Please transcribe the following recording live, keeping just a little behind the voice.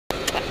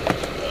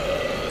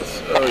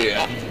Oh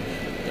yeah.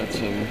 Got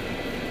some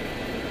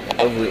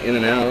lovely in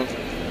and out.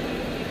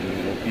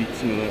 And we'll beat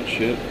some of that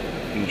shit.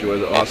 Enjoy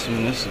the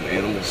awesomeness of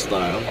animal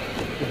style.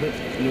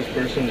 This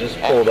person just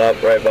pulled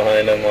up right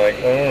behind him like,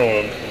 I don't know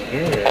what I'm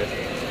doing here.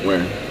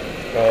 Where?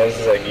 This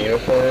is like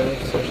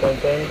uniforms or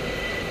something.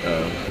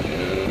 Yeah.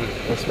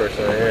 This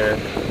person right here.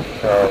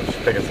 She's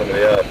picking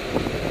somebody up.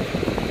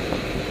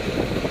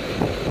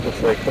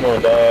 It's like, come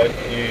on dog,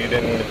 you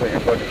didn't need to put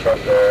your fucking truck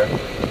there.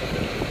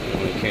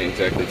 Well, you can't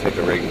exactly take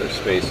a regular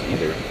space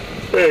either.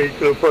 Hey,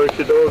 go park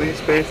in all these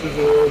spaces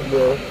around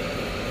the...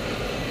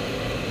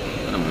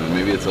 I don't know,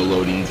 maybe it's a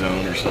loading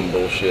zone or some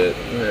bullshit.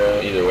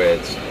 Yeah. Either way,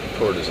 it's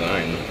poor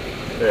design.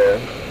 Yeah.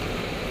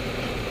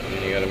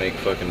 And you gotta make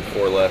fucking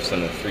 4 lefts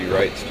and 3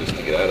 rights just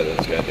to get out of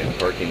this goddamn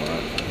parking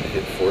lot.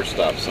 Hit 4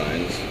 stop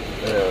signs.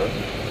 Yeah.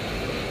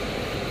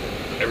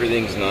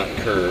 Everything's not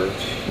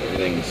curved.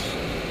 Everything's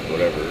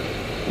whatever.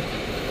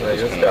 Like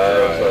Just this kinda guy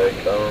dry. was like,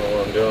 I don't know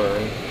what I'm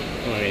doing.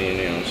 I mean,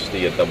 you know, just to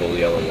get double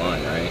yellow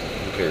line, right?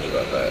 Who cares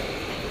about that?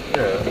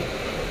 Yeah.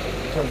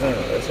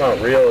 It's not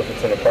real if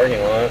it's in a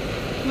parking lot.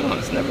 No,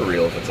 it's never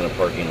real if it's in a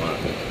parking lot.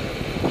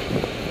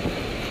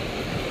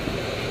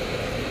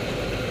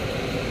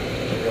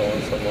 We're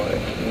going some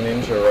like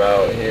ninja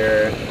route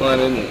here. Well,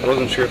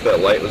 wasn't sure if that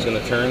light was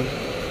gonna turn,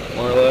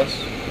 more or less.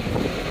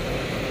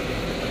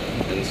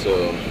 And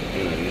so,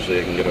 you know,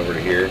 usually I can get over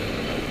to here.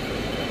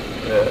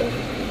 Yeah.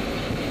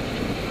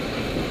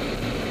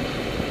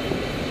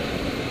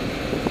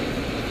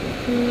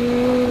 I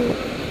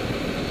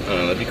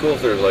don't know, it'd be cool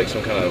if there was like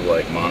some kind of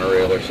like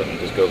monorail or something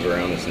that just goes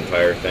around this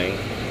entire thing.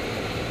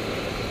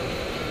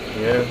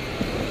 Yeah.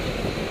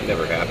 It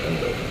never happened,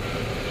 but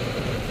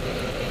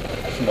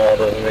Small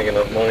doesn't make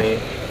enough money.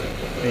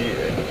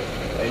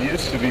 It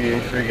used to be a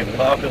freaking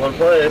popular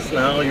place.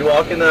 Now you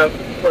walk in that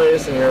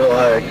place and you're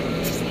like,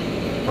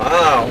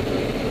 wow,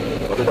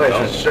 the place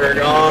has sure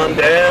gone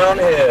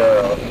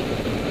downhill.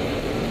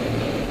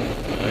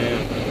 oh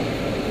yeah.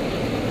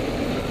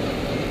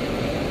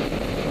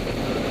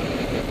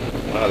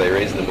 Wow, they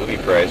raised the movie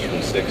price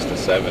from 6 to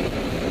 7.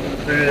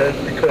 Maybe that's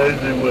because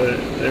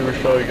they were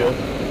showing us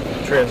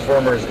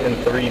Transformers in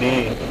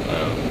 3D.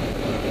 Wow.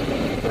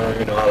 I don't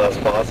even know how that's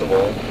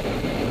possible.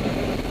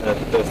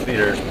 Those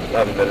theaters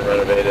haven't been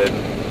renovated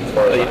as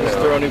far as You I just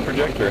know. throw a new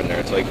projector in there.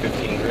 It's like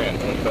 15 grand,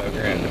 25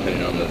 grand,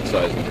 depending on the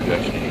size of the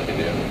projection you need to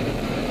do.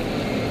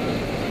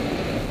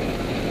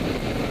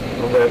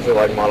 Don't they have to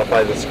like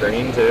modify the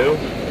screen too?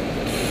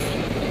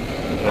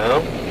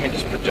 No? I mean,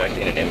 just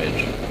projecting an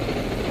image.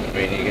 I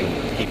mean, you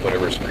can keep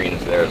whatever screen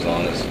is there as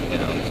long as, you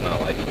know, it's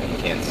not like you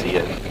can't see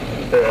it.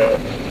 Yeah.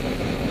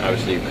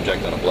 Obviously, you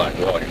project on a black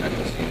wall, you're not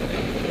going to see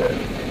anything.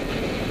 Yeah.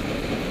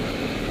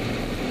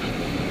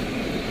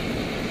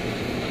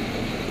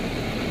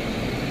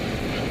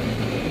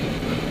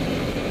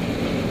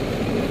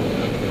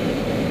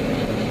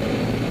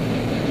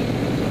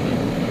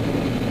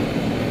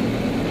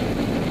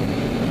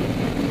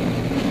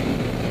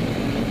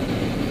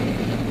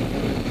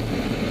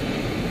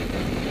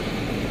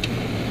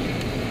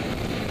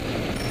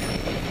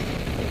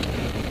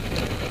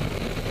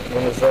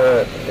 When is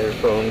that? Your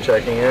phone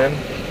checking in?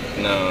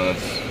 No,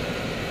 that's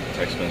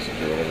text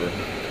message or whatever.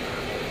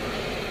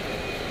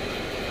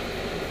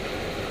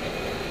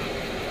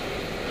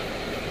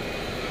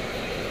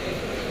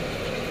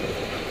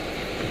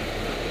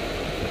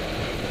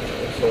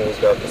 Someone's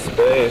got the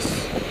space.